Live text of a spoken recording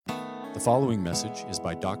The following message is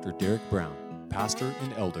by Dr. Derek Brown, pastor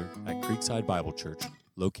and elder at Creekside Bible Church,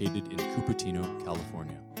 located in Cupertino,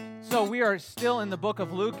 California. So we are still in the book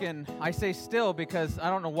of Luke, and I say still because I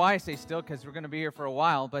don't know why I say still, because we're going to be here for a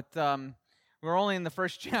while, but we're only in the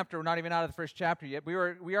first chapter. We're not even out of the first chapter yet.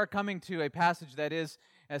 We are coming to a passage that is,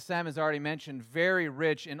 as Sam has already mentioned, very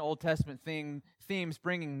rich in Old Testament themes,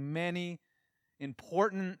 bringing many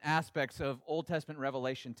important aspects of Old Testament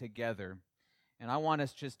revelation together. And I want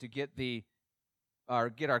us just to get our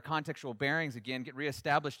contextual bearings again, get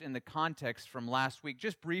reestablished in the context from last week,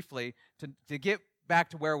 just briefly, to get back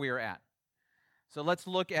to where we are at. So let's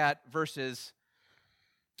look at verses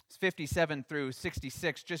 57 through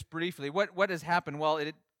 66, just briefly. What has happened? Well,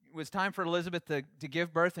 it was time for Elizabeth to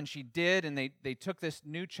give birth, and she did, and they took this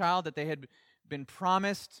new child that they had been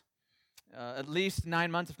promised at least 9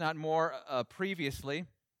 months, if not more, previously.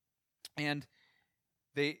 And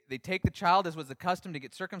they take the child, as was the custom, to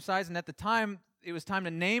get circumcised, and at the time, it was time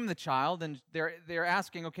to name the child, and they're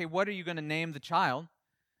asking, okay, what are you going to name the child?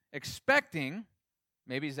 Expecting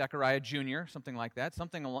maybe Zechariah Jr., something like that,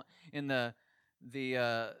 something in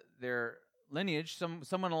their lineage,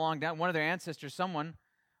 someone along down, one of their ancestors, someone.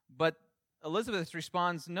 But Elizabeth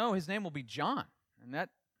responds, no, his name will be John, and that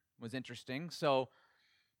was interesting. So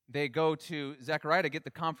they go to Zechariah to get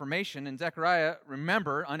the confirmation, and Zechariah,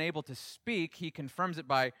 remember, unable to speak, he confirms it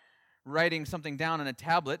by writing something down on a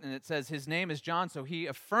tablet, and it says his name is John, so he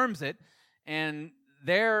affirms it, and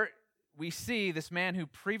there we see this man who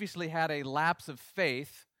previously had a lapse of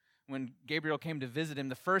faith when Gabriel came to visit him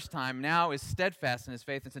the first time, now is steadfast in his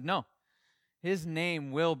faith and said, no, his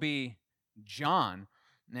name will be John.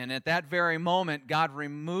 And at that very moment, God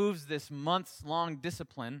removes this months-long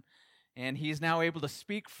discipline, and he's now able to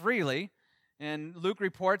speak freely. And Luke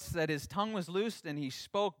reports that his tongue was loosed, and he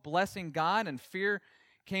spoke, blessing God, and fear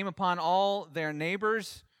came upon all their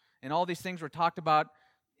neighbors, and all these things were talked about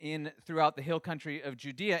throughout the hill country of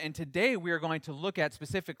Judea. And today we are going to look at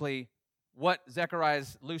specifically what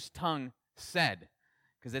Zechariah's loose tongue said,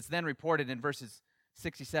 because it's then reported in verses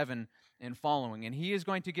 67 and following. And he is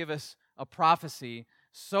going to give us a prophecy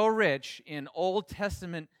so rich in Old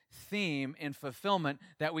Testament theme and fulfillment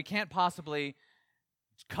that we can't possibly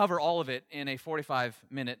cover all of it in a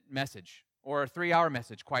 45-minute message or a 3-hour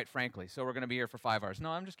message, quite frankly. So we're going to be here for 5 hours. No,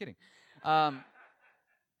 I'm just kidding. But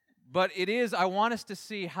I want us to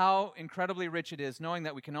see how incredibly rich it is, knowing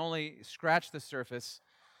that we can only scratch the surface,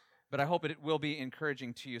 but I hope it will be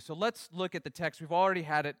encouraging to you. So let's look at the text. We've already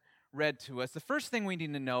had it read to us. The first thing we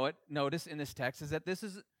need to notice in this text is that this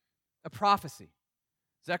is a prophecy.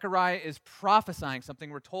 Zechariah is prophesying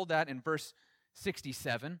something. We're told that in verse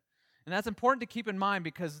 67. And that's important to keep in mind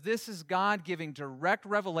because this is God giving direct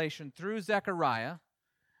revelation through Zechariah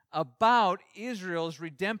about Israel's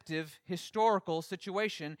redemptive historical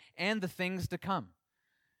situation and the things to come.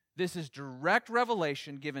 This is direct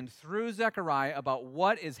revelation given through Zechariah about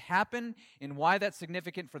what has happened and why that's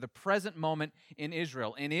significant for the present moment in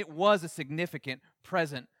Israel. And it was a significant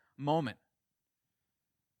present moment.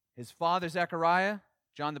 His father, Zechariah,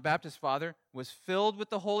 John the Baptist's father, was filled with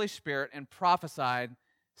the Holy Spirit and prophesied,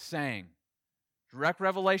 saying, direct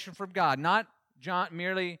revelation from God, not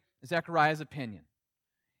merely Zechariah's opinion.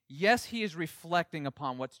 Yes, he is reflecting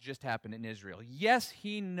upon what's just happened in Israel. Yes,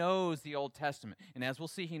 he knows the Old Testament. And as we'll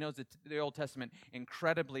see, he knows the Old Testament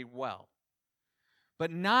incredibly well.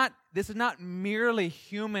 But this is not merely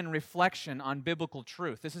human reflection on biblical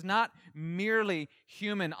truth. This is not merely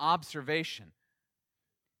human observation.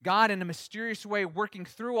 God, in a mysterious way, working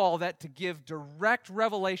through all that to give direct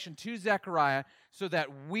revelation to Zechariah so that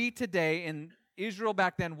we today in Israel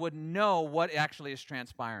back then would know what actually is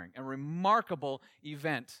transpiring. A remarkable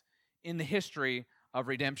event in the history of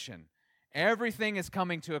redemption. Everything is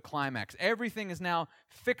coming to a climax. Everything is now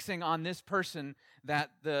fixing on this person that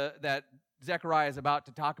Zechariah is about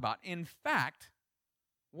to talk about. In fact,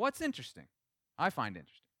 what's interesting, I find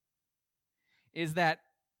interesting, is that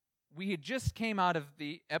we had just came out of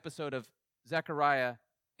the episode of Zechariah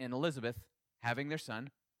and Elizabeth having their son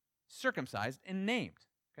circumcised and named.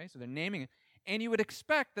 Okay, so they're naming it. And you would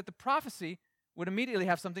expect that the prophecy would immediately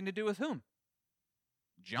have something to do with whom?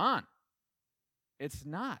 John. It's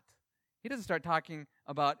not. He doesn't start talking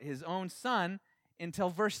about his own son until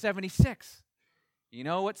verse 76. You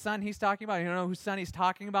know what son he's talking about? You know whose son he's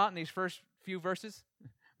talking about in these first few verses?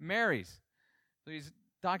 Mary's. So he's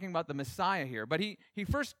talking about the Messiah here. But he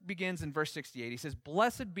first begins in verse 68. He says,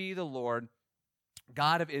 "Blessed be the Lord,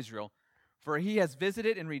 God of Israel, for he has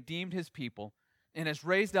visited and redeemed his people, and has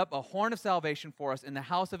raised up a horn of salvation for us in the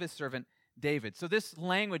house of his servant David." So this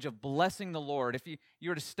language of blessing the Lord, if you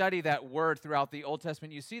were to study that word throughout the Old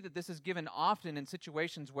Testament, you see that this is given often in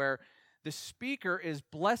situations where the speaker is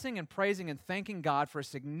blessing and praising and thanking God for a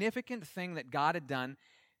significant thing that God had done,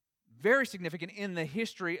 very significant in the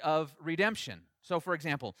history of redemption. So, for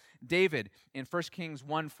example, David in 1 Kings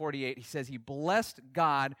 1:48, he says he blessed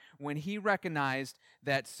God when he recognized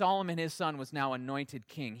that Solomon, his son, was now anointed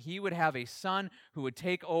king. He would have a son who would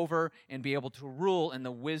take over and be able to rule in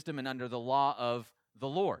the wisdom and under the law of the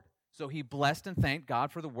Lord. So he blessed and thanked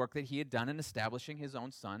God for the work that he had done in establishing his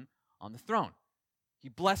own son on the throne. He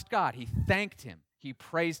blessed God. He thanked him. He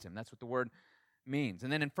praised him. That's what the word means.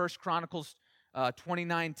 And then in 1 Chronicles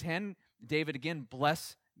 29:10, David again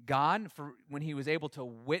blessed God for when he was able to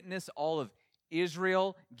witness all of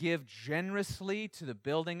Israel give generously to the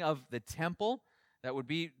building of the temple that would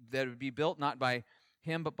be built not by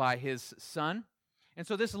him but by his son. And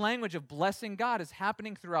so this language of blessing God is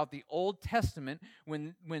happening throughout the Old Testament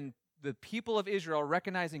when the people of Israel are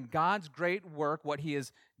recognizing God's great work, what he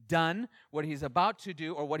has done, what he's about to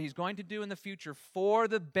do, or what he's going to do in the future for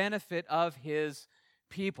the benefit of his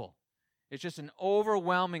people. It's just an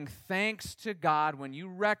overwhelming thanks to God when you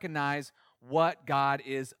recognize what God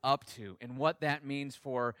is up to and what that means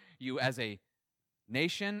for you as a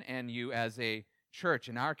nation and you as a church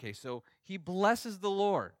in our case. So he blesses the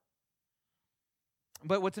Lord.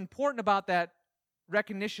 But what's important about that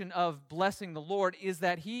recognition of blessing the Lord is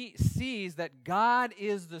that he sees that God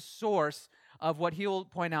is the source of what he'll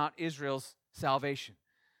point out Israel's salvation.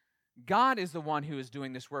 God is the one who is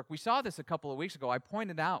doing this work. We saw this a couple of weeks ago. I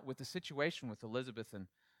pointed out with the situation with Elizabeth and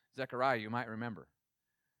Zechariah, you might remember,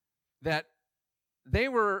 that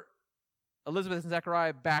Elizabeth and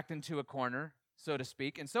Zechariah backed into a corner, so to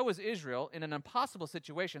speak, and so was Israel in an impossible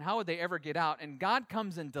situation. How would they ever get out? And God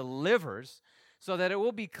comes and delivers so that it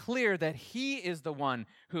will be clear that he is the one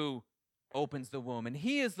who opens the womb, and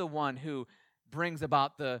he is the one who brings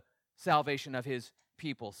about the salvation of his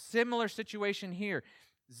people. Similar situation here.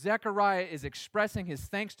 Zechariah is expressing his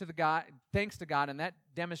thanks to God, and that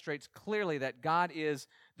demonstrates clearly that God is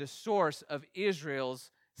the source of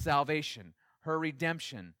Israel's salvation, her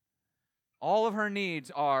redemption. All of her needs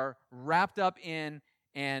are wrapped up in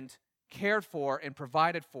and cared for and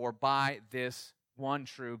provided for by this one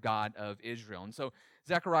true God of Israel. And so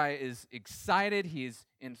Zechariah is excited, he is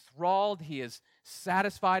enthralled, he is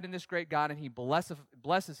satisfied in this great God, and he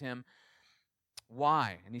blesses him.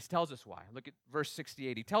 Why? And he tells us why. Look at verse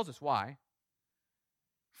 68. He tells us why.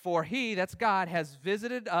 For he, that's God, has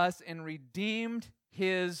visited us and redeemed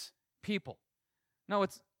his people. Now,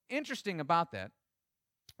 what's interesting about that,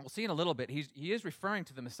 we'll see in a little bit, he is referring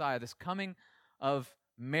to the Messiah, this coming of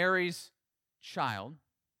Mary's child.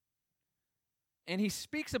 And he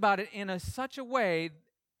speaks about it in such a way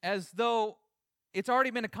as though it's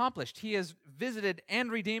already been accomplished. He has visited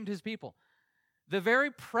and redeemed his people. The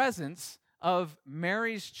very presence of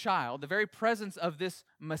Mary's child, the very presence of this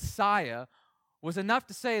Messiah, was enough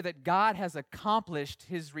to say that God has accomplished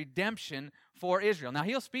his redemption for Israel. Now,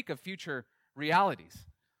 he'll speak of future realities,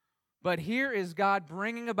 but here is God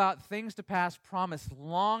bringing about things to pass promised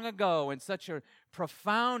long ago in such a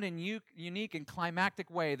profound and unique and climactic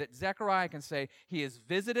way that Zechariah can say he has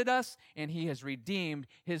visited us and he has redeemed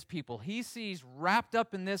his people. He sees wrapped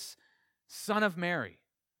up in this Son of Mary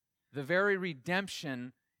the very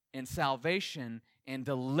redemption and salvation and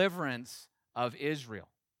deliverance of Israel.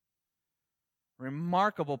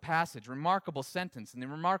 Remarkable passage, remarkable sentence, and the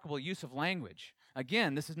remarkable use of language.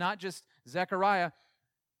 Again, this is not just Zechariah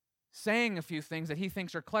saying a few things that he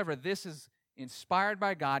thinks are clever. This is inspired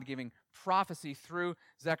by God, giving prophecy through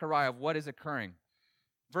Zechariah of what is occurring.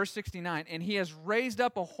 Verse 69, and he has raised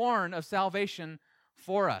up a horn of salvation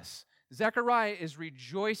for us. Zechariah is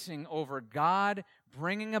rejoicing over God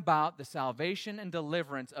bringing about the salvation and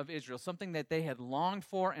deliverance of Israel, something that they had longed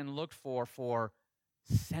for and looked for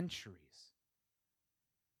centuries.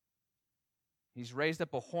 He's raised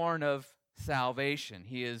up a horn of salvation.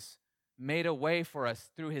 He has made a way for us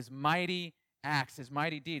through his mighty acts, his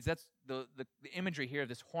mighty deeds. That's the imagery here of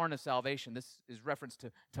this horn of salvation. This is reference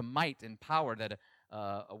to might and power that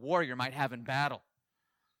a warrior might have in battle.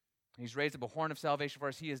 He's raised up a horn of salvation for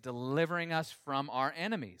us. He is delivering us from our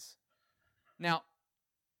enemies. Now,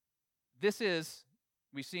 we've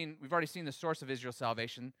already seen the source of Israel's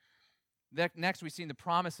salvation. Next, we've seen the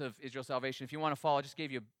promise of Israel's salvation. If you want to follow, I just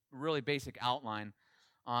gave you a really basic outline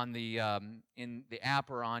on in the app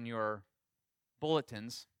or on your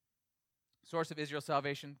bulletins. Source of Israel's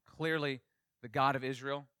salvation, clearly the God of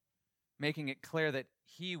Israel, making it clear that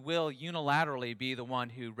he will unilaterally be the one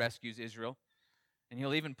who rescues Israel. And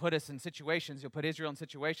he'll even put us in situations, he'll put Israel in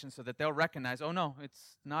situations so that they'll recognize, oh no,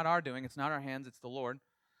 it's not our doing, it's not our hands, it's the Lord.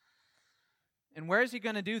 And where is he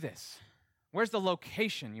going to do this? Where's the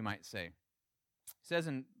location, you might say? It says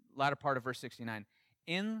in latter part of verse 69,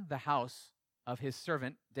 in the house of his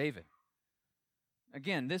servant David.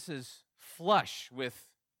 Again, this is flush with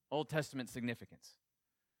Old Testament significance.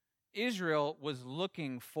 Israel was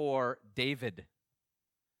looking for David.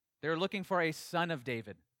 They're looking for a son of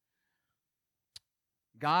David.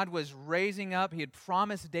 God was raising up. He had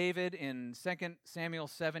promised David in 2 Samuel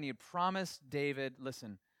 7, he had promised David,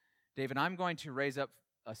 listen, David, I'm going to raise up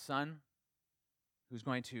a son who's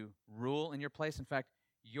going to rule in your place. In fact,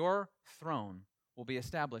 your throne will be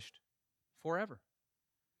established forever.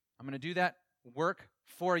 I'm going to do that work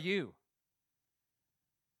for you.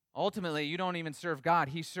 Ultimately, you don't even serve God.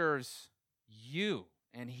 He serves you,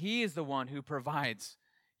 and he is the one who provides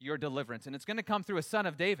your deliverance, and it's going to come through a son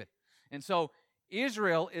of David. And so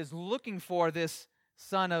Israel is looking for this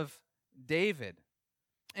son of David.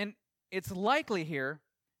 And it's likely here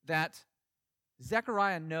that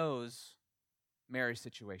Zechariah knows Mary's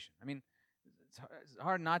situation. I mean, it's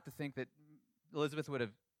hard not to think that Elizabeth would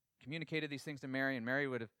have communicated these things to Mary, and Mary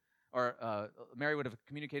would have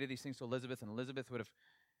communicated these things to Elizabeth, and Elizabeth would have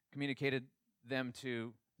communicated them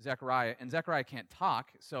to Zechariah. And Zechariah can't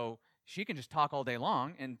talk, so she can just talk all day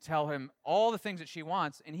long and tell him all the things that she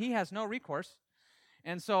wants, and he has no recourse.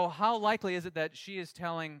 And so how likely is it that she is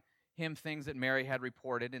telling him things that Mary had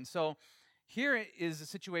reported? And so here is a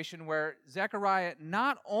situation where Zechariah,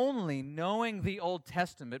 not only knowing the Old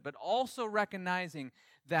Testament, but also recognizing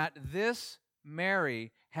that this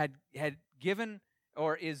Mary had given,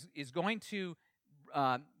 or is going to,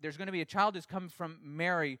 there's going to be a child who's come from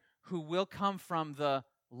Mary who will come from the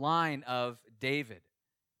line of David.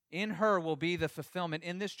 In her will be the fulfillment,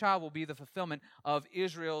 in this child will be the fulfillment of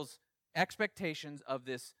Israel's expectations of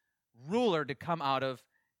this ruler to come out of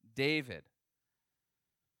David.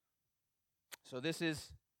 So this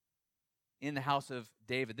is in the house of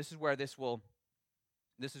David. This is where this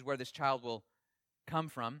child will come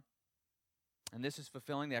from. And this is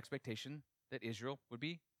fulfilling the expectation that Israel would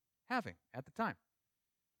be having at the time.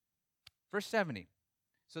 Verse 70.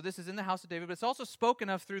 So this is in the house of David, but it's also spoken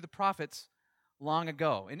of through the prophets long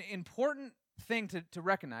ago. An important thing to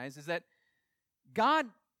recognize is that God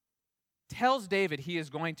tells David he is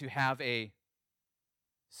going to have a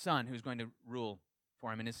son who's going to rule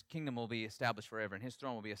for him, and his kingdom will be established forever, and his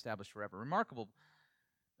throne will be established forever. Remarkable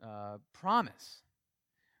promise.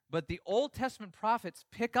 But the Old Testament prophets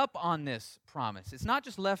pick up on this promise. It's not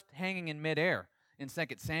just left hanging in midair in 2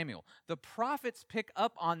 Samuel. The prophets pick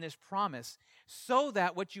up on this promise so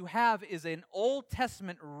that what you have is an Old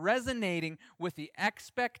Testament resonating with the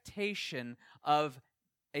expectation of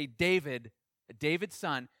a David's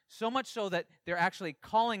son, so much so that they're actually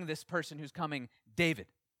calling this person who's coming David.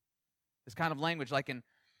 This kind of language, like in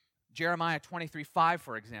Jeremiah 23:5,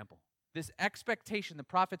 for example. This expectation, the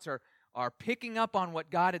prophets are picking up on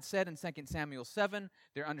what God had said in 2 Samuel 7.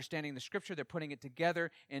 They're understanding the scripture, they're putting it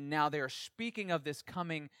together, and now they are speaking of this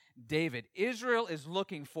coming David. Israel is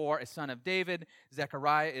looking for a son of David.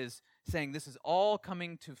 Zechariah is saying this is all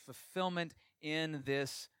coming to fulfillment in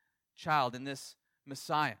this child, in this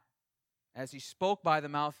Messiah, as he spoke by the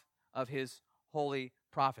mouth of his holy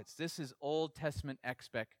prophets. This is Old Testament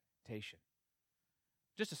expectation.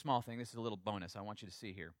 Just a small thing. This is a little bonus I want you to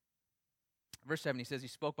see here. Verse 70 says he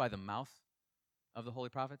spoke by the mouth of the holy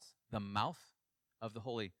prophets. The mouth of the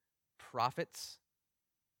holy prophets.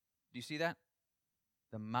 Do you see that?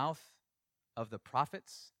 The mouth of the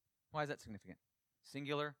prophets. Why is that significant?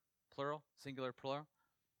 Singular, plural, singular, plural.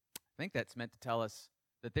 I think that's meant to tell us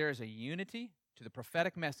that there is a unity to the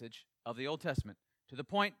prophetic message of the Old Testament, to the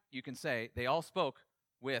point you can say they all spoke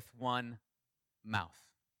with one mouth.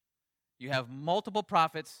 You have multiple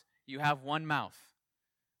prophets, you have one mouth.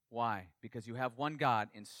 Why? Because you have one God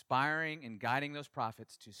inspiring and guiding those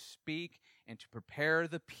prophets to speak and to prepare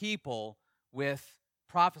the people with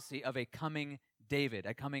prophecy of a coming David,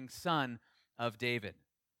 a coming son of David.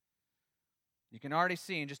 You can already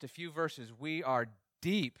see in just a few verses, we are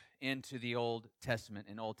deep into the Old Testament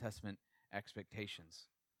and Old Testament expectations.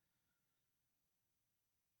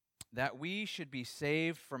 That we should be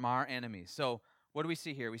saved from our enemies. So, what do we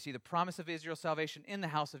see here? We see the promise of Israel's salvation in the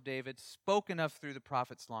house of David, spoken of through the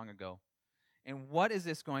prophets long ago. And what is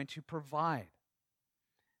this going to provide?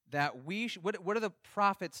 That we what are the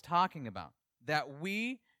prophets talking about? That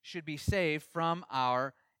we should be saved from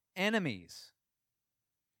our enemies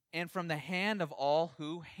and from the hand of all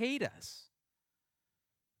who hate us.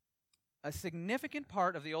 A significant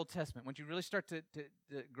part of the Old Testament, when you really start to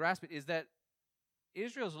grasp it, is that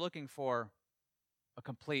Israel's looking for a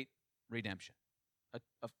complete redemption.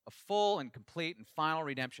 A full and complete and final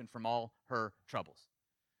redemption from all her troubles.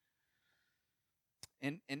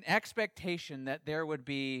 An expectation that there would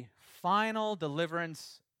be final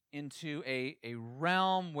deliverance into a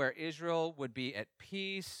realm where Israel would be at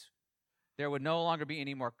peace. There would no longer be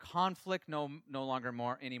any more conflict, no longer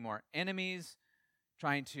any more enemies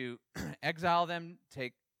trying to exile them,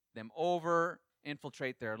 take them over,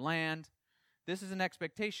 infiltrate their land. This is an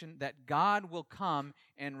expectation that God will come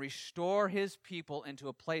and restore his people into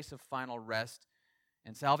a place of final rest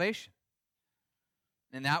and salvation.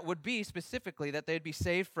 And that would be specifically that they'd be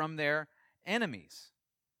saved from their enemies.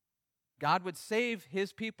 God would save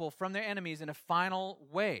his people from their enemies in a final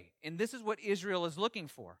way. And this is what Israel is looking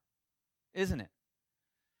for, isn't it?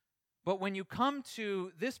 But when you come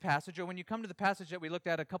to this passage, or when you come to the passage that we looked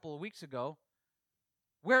at a couple of weeks ago,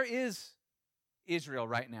 where is Israel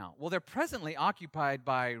right now? Well, they're presently occupied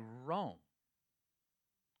by Rome.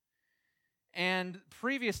 And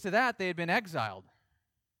previous to that, they had been exiled.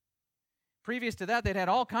 Previous to that, they'd had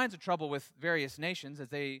all kinds of trouble with various nations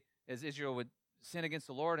as Israel would sin against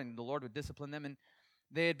the Lord and the Lord would discipline them. And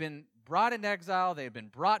they had been brought into exile. They had been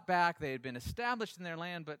brought back. They had been established in their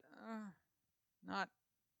land, but not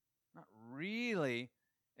really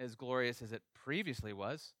as glorious as it previously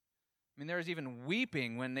was. I mean, there was even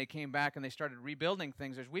weeping when they came back and they started rebuilding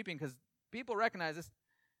things. There's weeping because people recognize this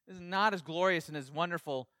is not as glorious and as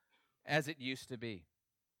wonderful as it used to be.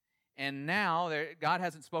 And now God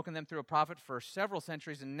hasn't spoken them through a prophet for several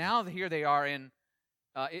centuries, and now here they are in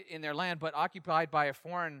their land, but occupied by a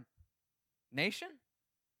foreign nation,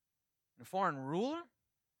 a foreign ruler.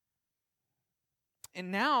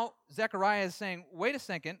 And now Zechariah is saying, wait a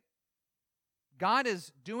second, God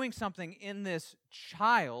is doing something in this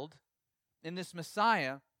child, in this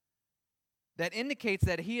Messiah, that indicates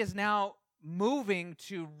that he is now moving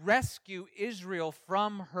to rescue Israel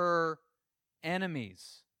from her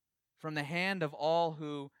enemies, from the hand of all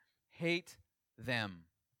who hate them.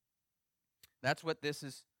 That's what this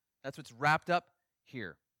is. That's what's wrapped up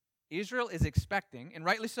here. Israel is expecting, and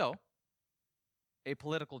rightly so, a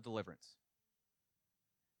political deliverance.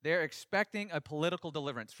 They're expecting a political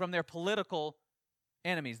deliverance from their political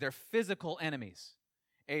enemies, their physical enemies,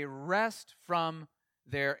 a rest from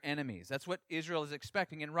their enemies. That's what Israel is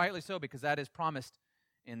expecting, and rightly so, because that is promised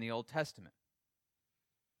in the Old Testament.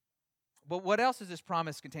 But what else does this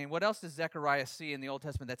promise contain? What else does Zechariah see in the Old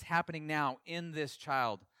Testament that's happening now in this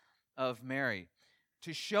child of Mary?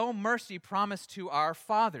 To show mercy promised to our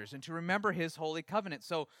fathers and to remember his holy covenant.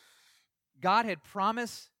 So God had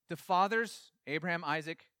promised the fathers, Abraham,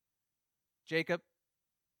 Isaac, Jacob,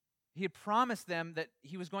 he had promised them that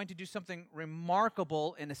he was going to do something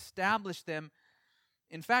remarkable and establish them.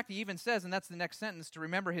 In fact, he even says, and that's the next sentence, to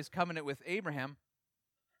remember his covenant with Abraham,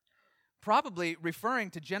 probably referring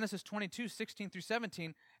to Genesis 22, 16 through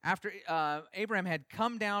 17, after Abraham had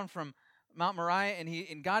come down from Mount Moriah,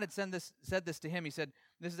 and God had said this to him. He said,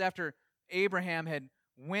 this is after Abraham had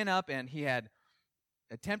went up and he had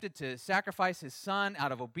attempted to sacrifice his son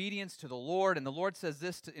out of obedience to the Lord, and the Lord says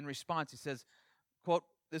this in response. He says, quote,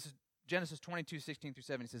 this is Genesis 22, 16 through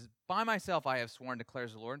 17. He says, by myself I have sworn,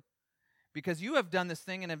 declares the Lord, because you have done this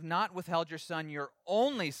thing and have not withheld your son, your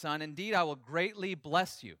only son. Indeed, I will greatly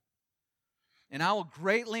bless you. And I will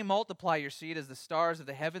greatly multiply your seed as the stars of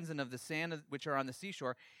the heavens and of the sand which are on the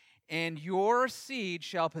seashore. And your seed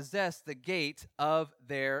shall possess the gate of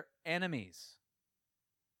their enemies.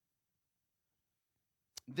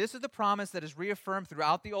 This is the promise that is reaffirmed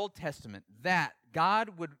throughout the Old Testament, that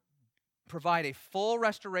God would provide a full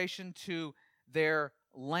restoration to their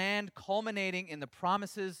land, culminating in the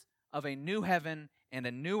promises of a new heaven and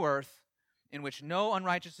a new earth in which no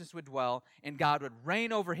unrighteousness would dwell, and God would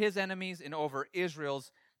reign over his enemies and over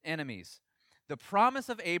Israel's enemies. The promise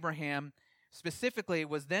of Abraham specifically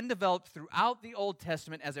was then developed throughout the Old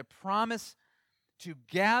Testament as a promise to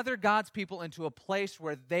gather God's people into a place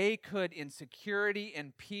where they could, in security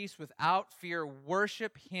and peace, without fear,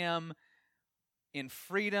 worship him in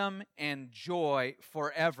freedom and joy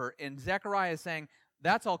forever. And Zechariah is saying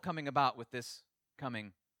that's all coming about with this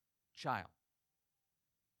coming child.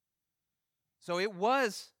 So it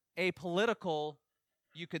was a political,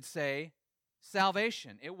 you could say,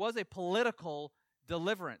 salvation. It was a political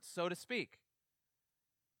deliverance, so to speak.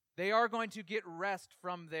 They are going to get rest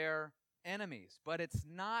from their enemies, but it's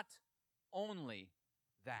not only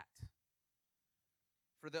that.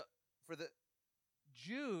 For the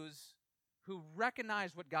Jews who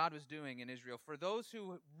recognized what God was doing in Israel, for those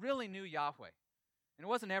who really knew Yahweh, and it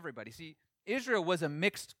wasn't everybody. See, Israel was a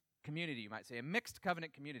mixed community, you might say, a mixed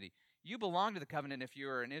covenant community. You belonged to the covenant if you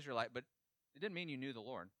were an Israelite, but it didn't mean you knew the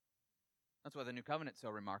Lord. That's why the new covenant's so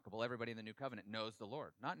remarkable. Everybody in the new covenant knows the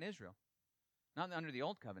Lord. Not in Israel. Not under the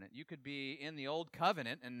old covenant. You could be in the old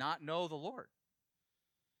covenant and not know the Lord.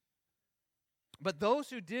 But those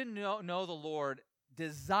who did know the Lord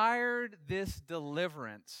desired this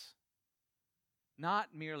deliverance not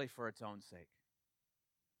merely for its own sake.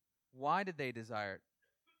 Why did they desire it?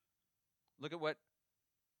 Look at what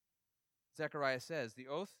Zechariah says. The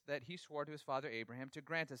oath that he swore to his father Abraham to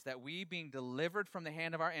grant us that we, being delivered from the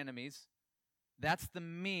hand of our enemies, that's the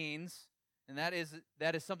means, and that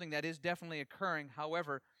is something that is definitely occurring.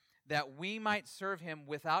 However, that we might serve him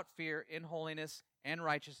without fear in holiness and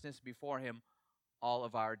righteousness before him all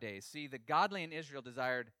of our days. See, the godly in Israel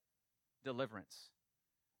desired deliverance,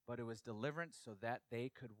 but it was deliverance so that they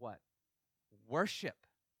could what? Worship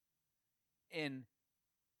in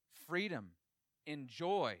freedom, in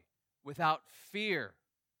joy, without fear.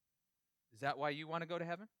 Is that why you want to go to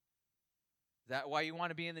heaven? Is that why you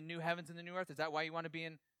want to be in the new heavens and the new earth? Is that why you want to be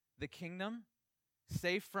in the kingdom?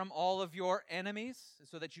 Safe from all of your enemies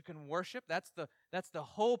so that you can worship? That's the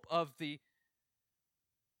hope of the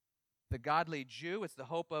godly Jew. It's the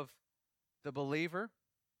hope of the believer.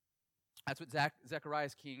 That's what Zechariah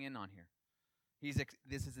is keying in on here.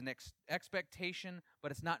 This is an expectation,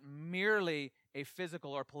 but it's not merely a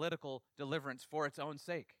physical or political deliverance for its own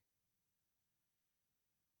sake.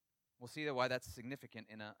 We'll see why that's significant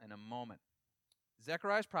in a moment.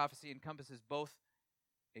 Zechariah's prophecy encompasses both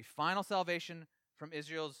a final salvation from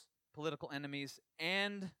Israel's political enemies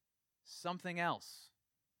and something else.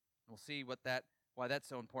 We'll see why that's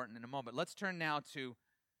so important in a moment. Let's turn now to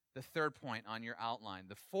the third point on your outline,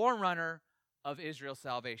 the forerunner of Israel's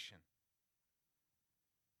salvation.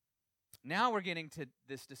 Now we're getting to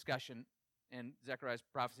this discussion in Zechariah's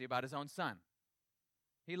prophecy about his own son.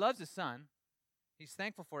 He loves his son. He's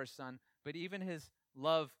thankful for his son, but even his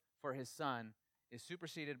love for his son is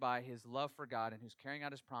superseded by his love for God and who's carrying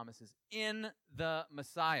out his promises in the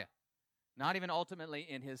Messiah, not even ultimately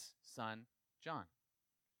in his son, John.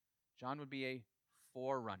 John would be a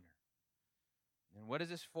forerunner. And what is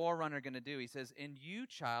this forerunner going to do? He says, "And you,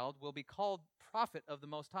 child, will be called prophet of the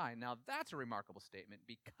Most High." Now, that's a remarkable statement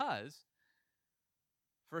because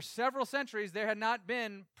for several centuries there had not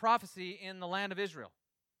been prophecy in the land of Israel.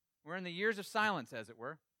 We're in the years of silence, as it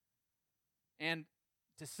were. And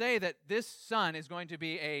to say that this son is going to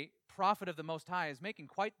be a prophet of the Most High is making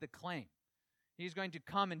quite the claim. He's going to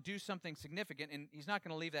come and do something significant, and he's not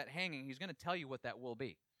going to leave that hanging. He's going to tell you what that will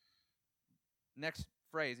be. Next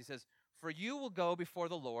phrase, he says, "For you will go before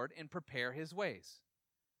the Lord and prepare his ways."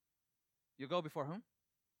 You'll go before whom?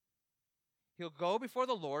 He'll go before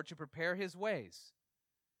the Lord to prepare his ways.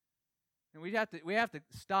 And we have to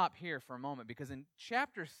stop here for a moment, because in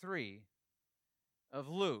chapter 3 of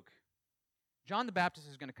Luke, John the Baptist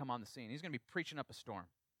is going to come on the scene. He's going to be preaching up a storm.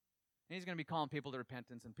 And he's going to be calling people to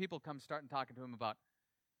repentance, and people come starting talking to him about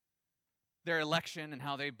their election and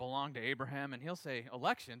how they belong to Abraham, and he'll say,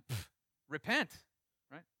 "Election? Pfft, repent."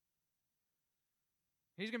 Right?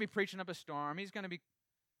 He's going to be preaching up a storm. He's going to be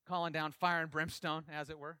calling down fire and brimstone, as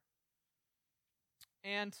it were.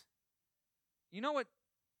 And you know what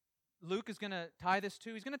Luke is going to tie this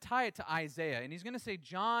to? He's going to tie it to Isaiah, and he's going to say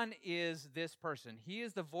John is this person. He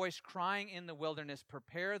is the voice crying in the wilderness,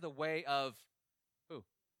 "Prepare the way of" who?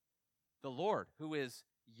 The Lord, who is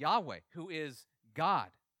Yahweh, who is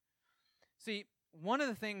God. See, one of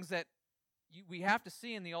the things that we have to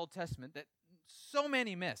see in the Old Testament that so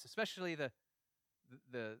many miss, especially the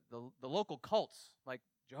local cults like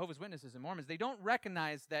Jehovah's Witnesses and Mormons, they don't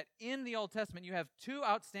recognize that in the Old Testament you have two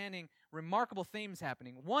outstanding, remarkable themes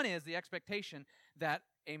happening. One is the expectation that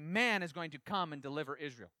a man is going to come and deliver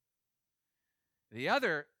Israel. The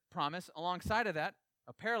other promise alongside of that,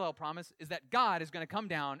 a parallel promise, is that God is going to come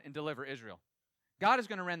down and deliver Israel. God is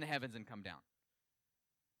going to rend the heavens and come down.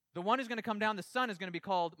 The one who's going to come down, the Son, is going to be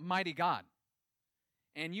called Mighty God.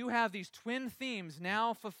 And you have these twin themes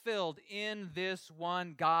now fulfilled in this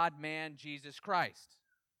one God-man, Jesus Christ.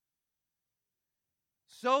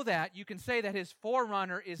 So that you can say that his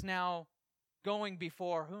forerunner is now going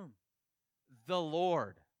before whom? The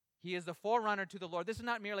Lord. He is the forerunner to the Lord. This is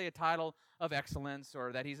not merely a title of excellence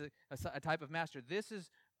or that he's a type of master. This is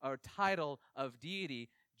a title of deity.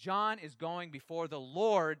 John is going before the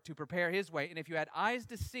Lord to prepare his way. And if you had eyes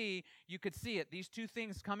to see, you could see it. These two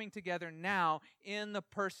things coming together now in the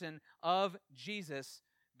person of Jesus,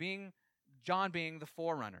 John being the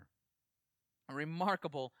forerunner. A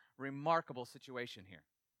remarkable situation here.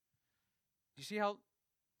 Do you see how,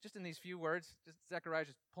 just in these few words, Zechariah is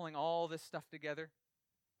just pulling all this stuff together?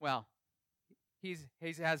 Well, he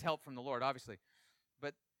has help from the Lord, obviously.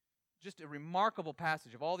 But just a remarkable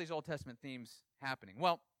passage of all these Old Testament themes happening.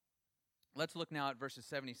 Well, let's look now at verses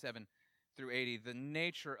 77 through 80, the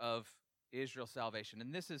nature of Israel's salvation.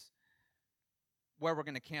 And this is where we're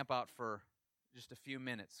going to camp out for just a few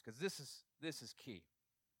minutes, because this is key.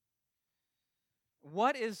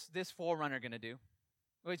 what is this forerunner going to do?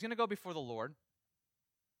 Well, he's going to go before the Lord.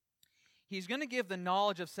 He's going to give the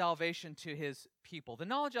knowledge of salvation to his people. The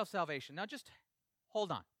knowledge of salvation. Now just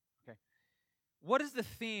hold on. Okay. What is the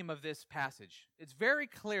theme of this passage? It's very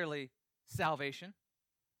clearly salvation.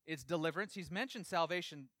 It's deliverance. He's mentioned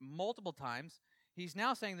salvation multiple times. He's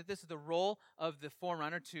now saying that this is the role of the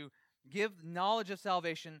forerunner to give knowledge of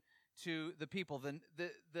salvation to the people.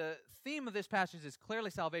 The theme of this passage is clearly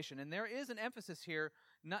salvation, and there is an emphasis here.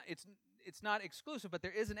 It's not exclusive, but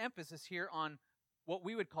there is an emphasis here on what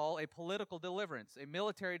we would call a political deliverance, a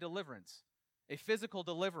military deliverance, a physical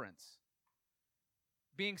deliverance,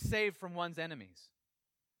 being saved from one's enemies.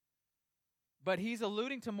 But he's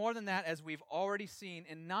alluding to more than that, as we've already seen,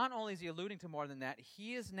 and not only is he alluding to more than that,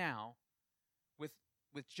 he is now,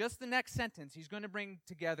 with just the next sentence, he's going to bring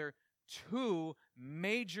together two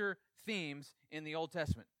major themes in the Old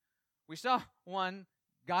Testament. We saw one,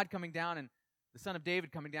 God coming down and the Son of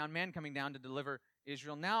David coming down, man coming down to deliver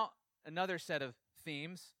Israel. Now another set of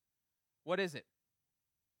themes. What is it?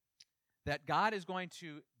 That God is going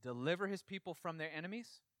to deliver his people from their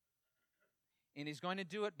enemies, and he's going to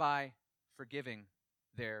do it by forgiving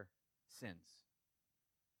their sins.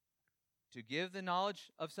 To give the knowledge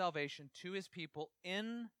of salvation to his people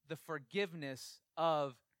in the forgiveness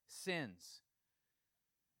of sins.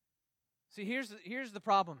 See, here's the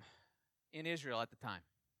problem in Israel at the time.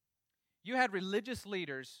 You had religious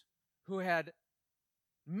leaders who had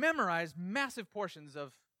memorized massive portions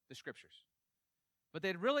of the Scriptures, but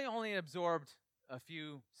they'd really only absorbed a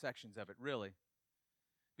few sections of it, really,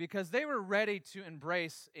 because they were ready to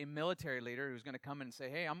embrace a military leader who's going to come in and say,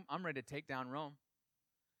 hey, I'm ready to take down Rome.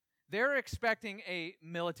 They're expecting a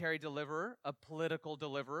military deliverer, a political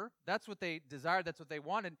deliverer. That's what they desired. That's what they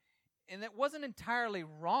wanted. And that wasn't entirely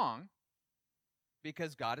wrong,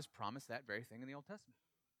 because God has promised that very thing in the Old Testament.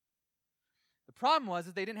 The problem was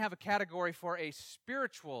that they didn't have a category for a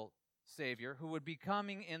spiritual Savior who would be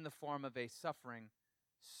coming in the form of a suffering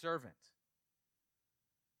servant.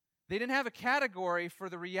 They didn't have a category for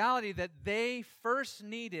the reality that they first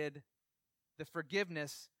needed the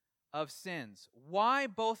forgiveness of sins. Why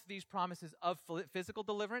both these promises of physical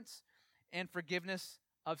deliverance and forgiveness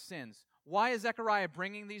of sins? Why is Zechariah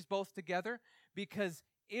bringing these both together? Because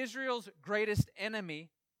Israel's greatest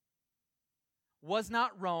enemy was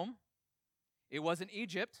not Rome. It wasn't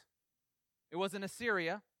Egypt. It wasn't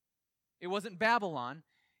Assyria. It wasn't Babylon.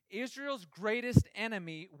 Israel's greatest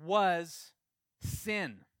enemy was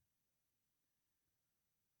sin.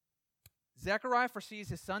 Zechariah foresees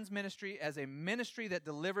his son's ministry as a ministry that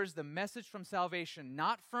delivers the message from salvation,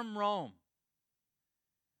 not from Rome,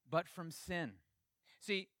 but from sin.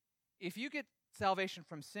 See, if you get salvation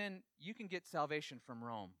from sin, you can get salvation from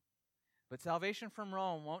Rome. But salvation from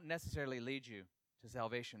Rome won't necessarily lead you to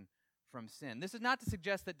salvation from sin. This is not to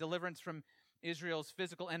suggest that deliverance from Israel's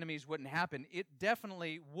physical enemies wouldn't happen. It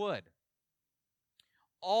definitely would.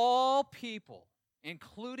 All people,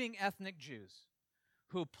 including ethnic Jews,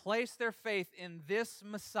 who place their faith in this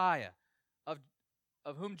Messiah, of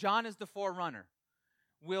whom John is the forerunner,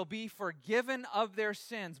 will be forgiven of their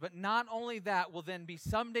sins, but not only that, will then be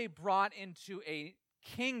someday brought into a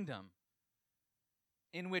kingdom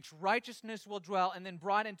in which righteousness will dwell, and then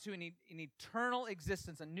brought into an eternal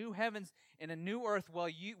existence, a new heavens and a new earth,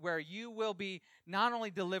 where you will be not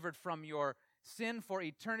only delivered from your sin for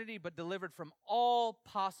eternity, but delivered from all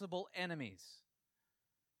possible enemies.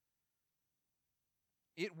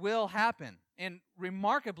 It will happen. And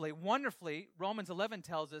remarkably, wonderfully, Romans 11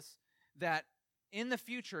 tells us that in the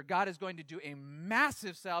future, God is going to do a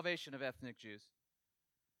massive salvation of ethnic Jews,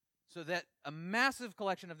 so that a massive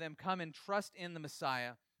collection of them come and trust in the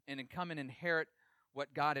Messiah and come and inherit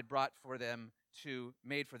what God had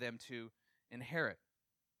made for them to inherit.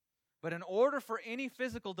 But in order for any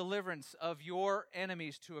physical deliverance of your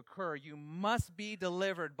enemies to occur, you must be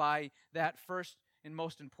delivered by that first and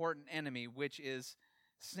most important enemy, which is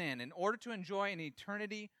sin. In order to enjoy an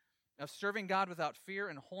eternity of serving God without fear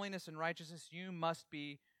and holiness and righteousness, you must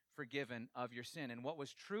be forgiven of your sin. And what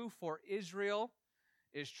was true for Israel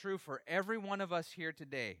is true for every one of us here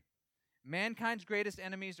today. Mankind's greatest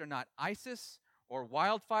enemies are not ISIS or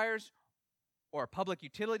wildfires or a public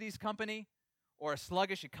utilities company or a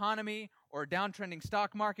sluggish economy or a downtrending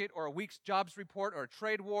stock market or a weak jobs report or a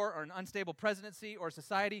trade war or an unstable presidency or a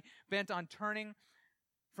society bent on turning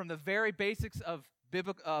from the very basics of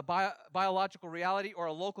biological reality, or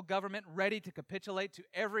a local government ready to capitulate to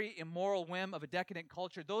every immoral whim of a decadent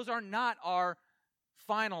culture. Those are not our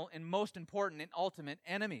final and most important and ultimate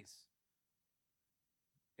enemies,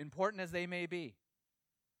 important as they may be.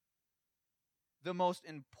 The most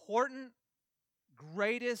important,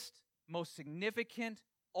 greatest, most significant,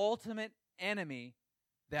 ultimate enemy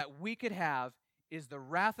that we could have is the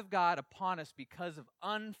wrath of God upon us because of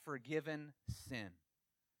unforgiven sin.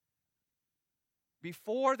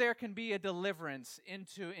 Before there can be a deliverance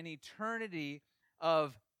into an eternity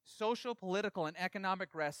of social, political, and economic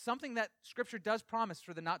rest, something that Scripture does promise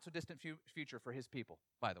for the not-so-distant future for His people,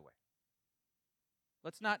 by the way.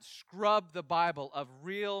 Let's not scrub the Bible of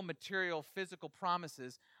real, material, physical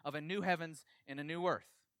promises of a new heavens and a new earth.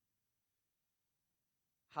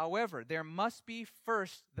 However, there must be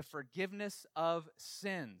first the forgiveness of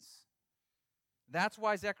sins. That's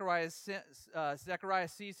why Zechariah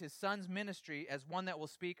sees his son's ministry as one that will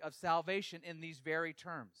speak of salvation in these very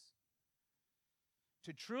terms.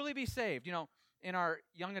 To truly be saved, in our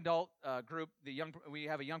young adult group, we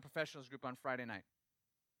have a young professionals group on Friday night.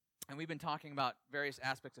 And we've been talking about various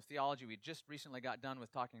aspects of theology. We just recently got done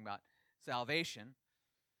with talking about salvation.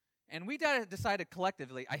 And we decided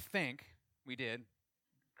collectively, I think we did,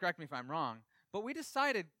 correct me if I'm wrong, but we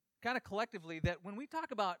decided kind of collectively that when we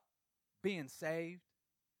talk about being saved,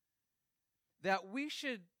 that we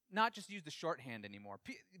should not just use the shorthand anymore.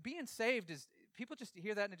 Being saved is, people just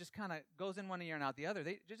hear that and it just kind of goes in one ear and out the other.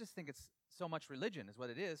 They just think it's so much religion is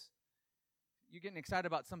what it is. You're getting excited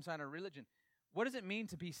about some kind of religion. What does it mean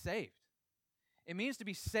to be saved? It means to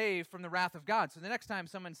be saved from the wrath of God. So the next time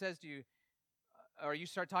someone says to you, or you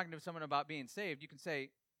start talking to someone about being saved, you can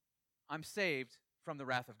say, I'm saved from the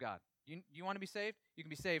wrath of God. You want to be saved? You can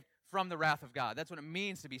be saved from the wrath of God. That's what it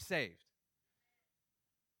means to be saved.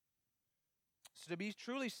 So to be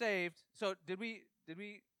truly saved, so did we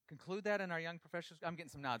conclude that in our young professionals? I'm getting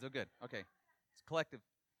some nods. Oh, good. Okay. It's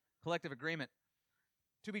collective agreement.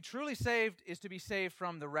 To be truly saved is to be saved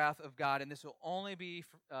from the wrath of God, and this will only be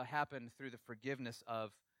happen through the forgiveness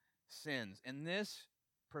of sins. And this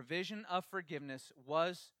provision of forgiveness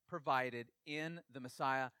was provided in the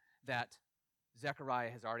Messiah that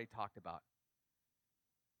Zechariah has already talked about.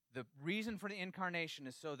 The reason for the incarnation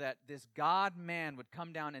is so that this God-man would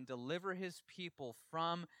come down and deliver his people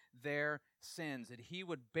from their sins, that he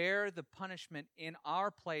would bear the punishment in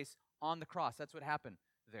our place on the cross. That's what happened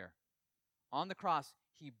there. On the cross,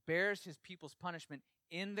 he bears his people's punishment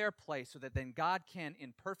in their place so that then God can,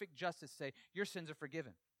 in perfect justice, say, your sins are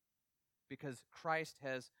forgiven because Christ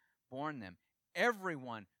has borne them.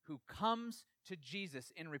 Everyone who comes to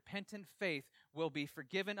Jesus in repentant faith will be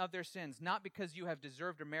forgiven of their sins, not because you have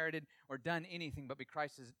deserved or merited or done anything, but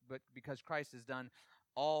because Christ has done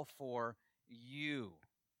all for you.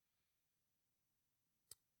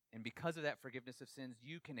 And because of that forgiveness of sins,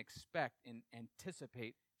 you can expect and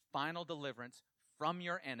anticipate final deliverance from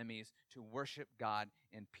your enemies to worship God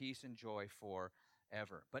in peace and joy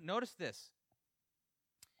forever. But notice this.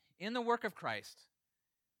 In the work of Christ,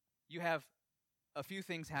 you have a few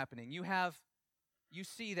things happening. You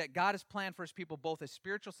see that God has planned for his people both a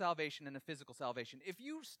spiritual salvation and a physical salvation. If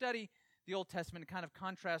you study the Old Testament and kind of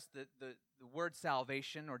contrast the word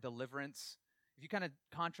salvation or deliverance, if you kind of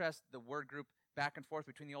contrast the word group back and forth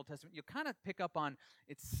between the Old Testament, you'll kind of pick up on,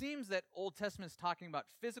 it seems that Old Testament is talking about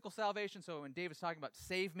physical salvation. So when David's talking about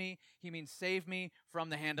save me, he means save me from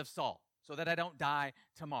the hand of Saul so that I don't die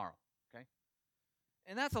tomorrow. Okay?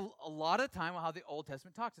 And that's a lot of the time how the Old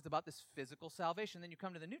Testament talks. It's about this physical salvation. Then you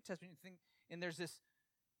come to the New Testament and there's this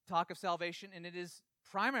talk of salvation, and it is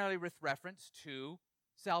primarily with reference to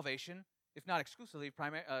salvation, if not exclusively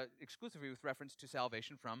with reference to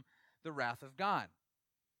salvation from the wrath of God.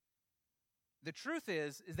 The truth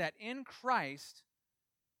is that in Christ,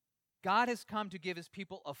 God has come to give his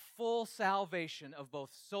people a full salvation of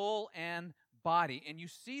both soul and body. And you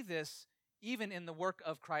see this even in the work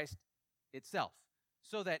of Christ itself.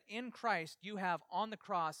 So that in Christ, you have on the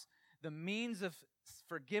cross the means of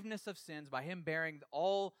forgiveness of sins by him bearing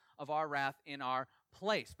all of our wrath in our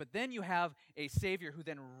place. But then you have a Savior who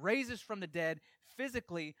then raises from the dead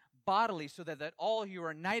physically, bodily, so that all who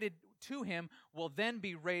are united to him will then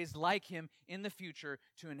be raised like him in the future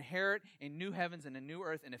to inherit a new heavens and a new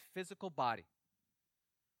earth in a physical body.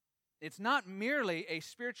 It's not merely a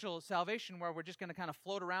spiritual salvation where we're just going to kind of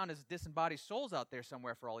float around as disembodied souls out there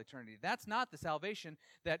somewhere for all eternity. That's not the salvation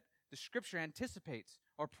that the Scripture anticipates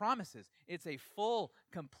or promises. It's a full,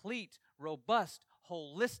 complete, robust,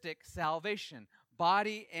 holistic salvation,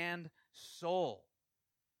 body and soul.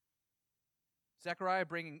 Zechariah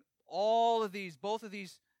bringing both of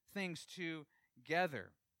these things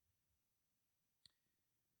together.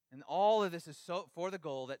 And all of this is so for the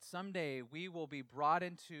goal that someday we will be brought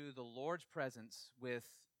into the Lord's presence with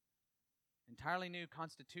entirely new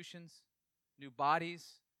constitutions, new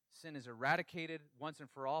bodies. Sin is eradicated once and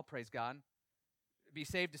for all, praise God. Be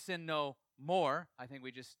saved to sin no more, I think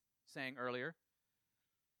we just sang earlier.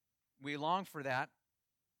 We long for that.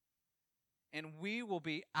 And we will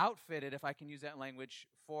be outfitted, if I can use that language,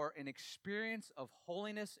 for an experience of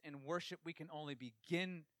holiness and worship we can only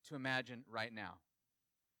begin to imagine right now.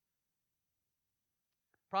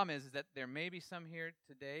 Problem is that there may be some here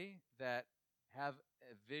today that have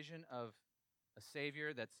a vision of a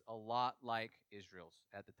Savior that's a lot like Israel's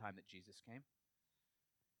at the time that Jesus came.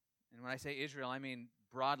 And when I say Israel, I mean,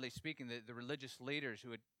 broadly speaking, the religious leaders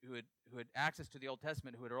who had access to the Old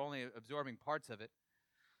Testament, who are only absorbing parts of it.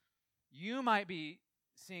 You might be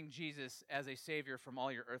seeing Jesus as a Savior from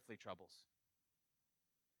all your earthly troubles.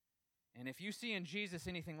 And if you see in Jesus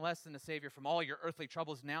anything less than a Savior from all your earthly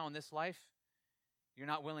troubles now in this life, you're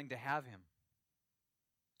not willing to have Him.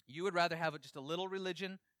 You would rather have just a little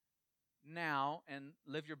religion now and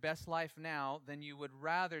live your best life now than you would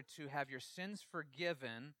rather to have your sins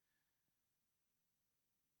forgiven,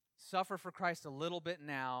 suffer for Christ a little bit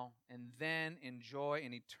now, and then enjoy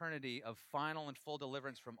an eternity of final and full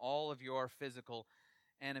deliverance from all of your physical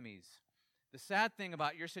enemies. The sad thing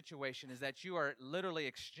about your situation is that you are literally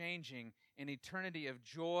exchanging an eternity of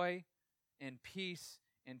joy and peace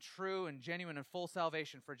and true and genuine and full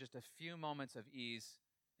salvation for just a few moments of ease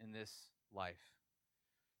in this life.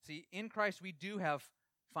 See, in Christ we do have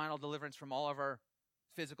final deliverance from all of our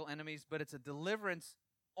physical enemies, but it's a deliverance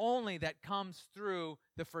only that comes through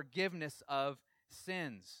the forgiveness of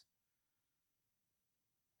sins.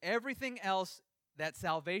 Everything else that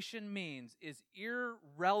salvation means is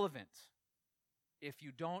irrelevant if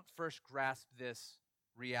you don't first grasp this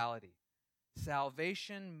reality.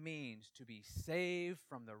 Salvation means to be saved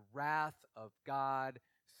from the wrath of God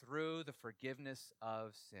through the forgiveness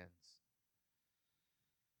of sins.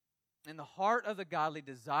 And the heart of the godly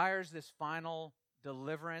desires this final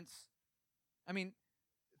deliverance. I mean,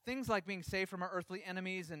 things like being saved from our earthly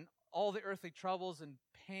enemies and all the earthly troubles and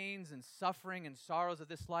pains and suffering and sorrows of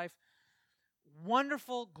this life,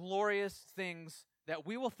 wonderful, glorious things that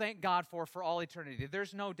we will thank God for all eternity.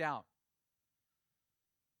 There's no doubt.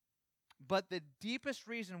 But the deepest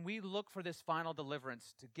reason we look for this final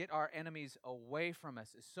deliverance to get our enemies away from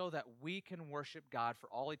us is so that we can worship God for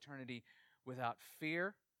all eternity without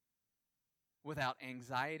fear, without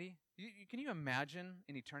anxiety. Can you imagine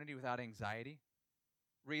an eternity without anxiety?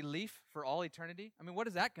 Relief for all eternity? I mean, what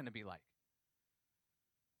is that going to be like?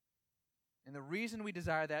 And the reason we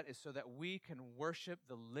desire that is so that we can worship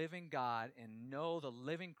the living God and know the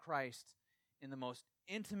living Christ in the most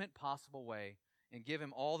intimate possible way and give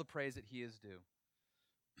Him all the praise that He is due.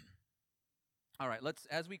 All right,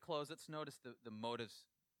 as we close, let's notice the motives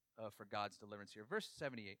for God's deliverance here. Verse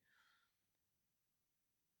 78.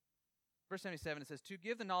 Verse 77, it says, to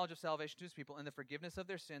give the knowledge of salvation to His people and the forgiveness of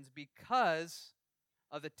their sins because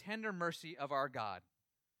of the tender mercy of our God.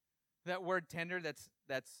 That word tender that's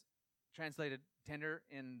translated tender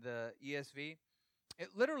in the ESV, it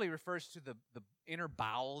literally refers to the inner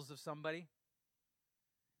bowels of somebody.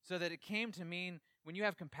 So that it came to mean when you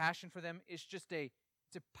have compassion for them, it's a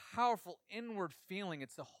powerful inward feeling.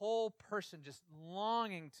 It's the whole person just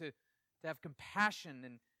longing to have compassion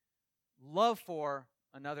and love for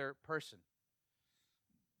another person.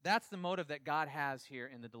 That's the motive that God has here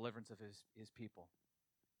in the deliverance of his people.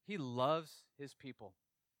 He loves His people.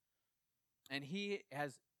 And He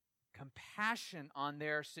has compassion on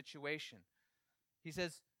their situation. He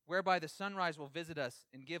says, whereby the sunrise will visit us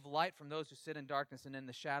and give light from those who sit in darkness and in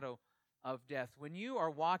the shadow of death. When you are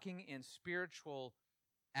walking in spiritual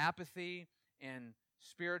apathy and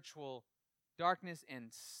spiritual darkness and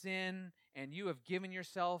sin, and you have given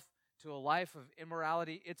yourself to a life of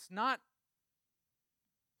immorality, it's not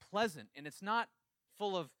pleasant and it's not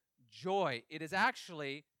full of joy. It is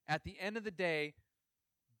actually, at the end of the day,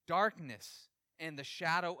 darkness and the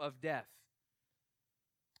shadow of death.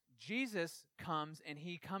 Jesus comes, and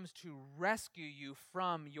He comes to rescue you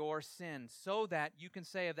from your sin so that you can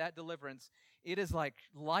say of that deliverance, it is like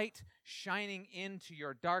light shining into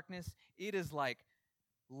your darkness. It is like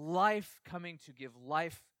life coming to give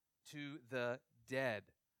life to the dead.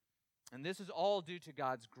 And this is all due to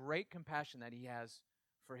God's great compassion that He has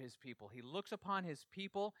for His people. He looks upon His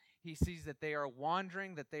people. He sees that they are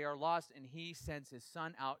wandering, that they are lost, and He sends His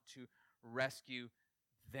Son out to rescue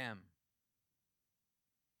them.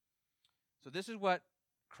 So this is what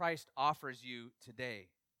Christ offers you today,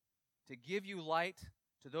 to give you light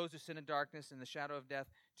to those who sit in darkness and the shadow of death,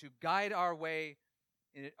 to guide our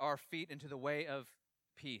feet into the way of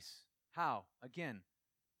peace. How? Again,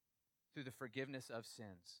 through the forgiveness of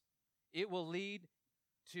sins. It will lead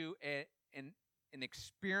to an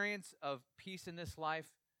experience of peace in this life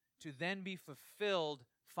to then be fulfilled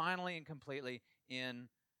finally and completely in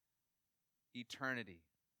eternity.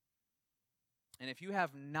 And if you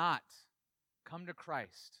have not come to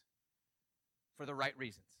Christ for the right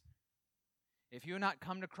reasons, if you have not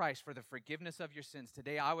come to Christ for the forgiveness of your sins,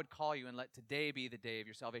 today I would call you and let today be the day of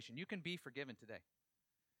your salvation. You can be forgiven today.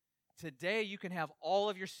 Today you can have all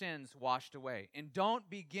of your sins washed away. And don't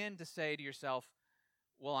begin to say to yourself,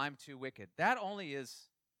 well, I'm too wicked. That only is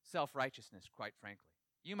self-righteousness, quite frankly.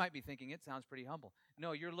 You might be thinking it sounds pretty humble.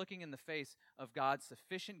 No, you're looking in the face of God's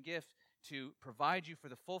sufficient gift to provide you for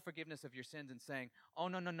the full forgiveness of your sins and saying, oh,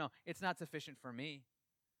 no, it's not sufficient for me.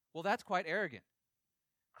 Well, that's quite arrogant.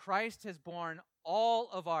 Christ has borne all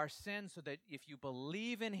of our sins so that if you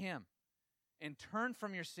believe in him and turn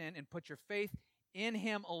from your sin and put your faith in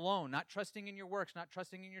him alone, not trusting in your works, not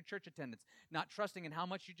trusting in your church attendance, not trusting in how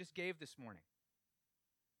much you just gave this morning,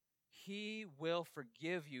 he will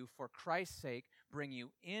forgive you for Christ's sake, bring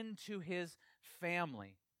you into his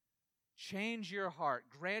family, change your heart,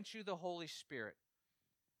 grant you the Holy Spirit,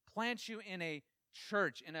 plant you in a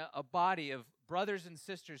church, in a body of brothers and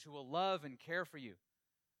sisters who will love and care for you,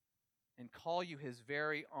 and call you his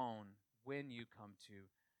very own when you come to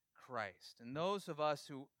Christ. And those of us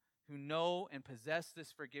who know and possess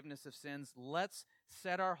this forgiveness of sins, let's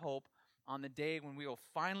set our hope on the day when we will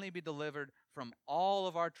finally be delivered from all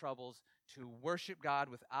of our troubles to worship God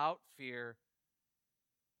without fear,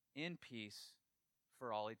 in peace,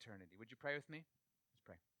 for all eternity. Would you pray with me? Let's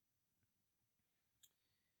pray.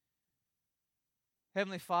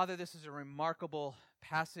 Heavenly Father, this is a remarkable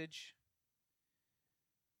passage.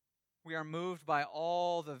 We are moved by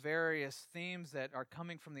all the various themes that are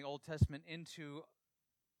coming from the Old Testament into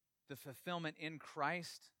the fulfillment in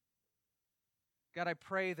Christ. God, I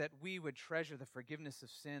pray that we would treasure the forgiveness of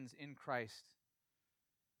sins in Christ.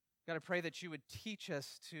 God, I pray that you would teach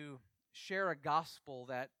us to share a gospel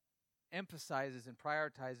that emphasizes and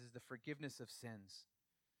prioritizes the forgiveness of sins.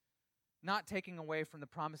 Not taking away from the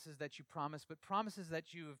promises that you promised, but promises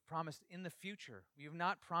that you have promised in the future. You have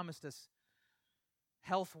not promised us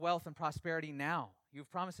health, wealth, and prosperity now.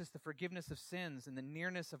 You've promised us the forgiveness of sins and the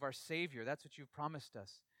nearness of our Savior. That's what you've promised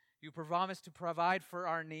us. You promised to provide for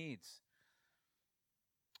our needs.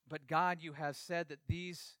 But God, you have said that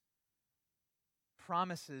these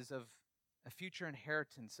promises of a future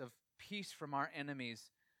inheritance, of peace from our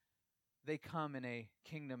enemies, they come in a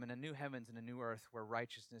kingdom, in a new heavens and a new earth where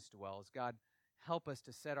righteousness dwells. God, help us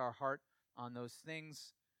to set our heart on those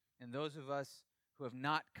things. And those of us who have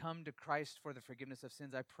not come to Christ for the forgiveness of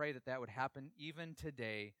sins, I pray that that would happen even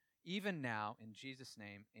today, even now. In Jesus'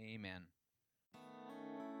 name, amen.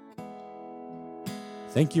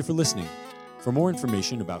 Thank you for listening. For more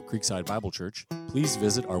information about Creekside Bible Church, please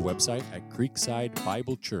visit our website at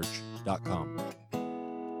creeksidebiblechurch.com.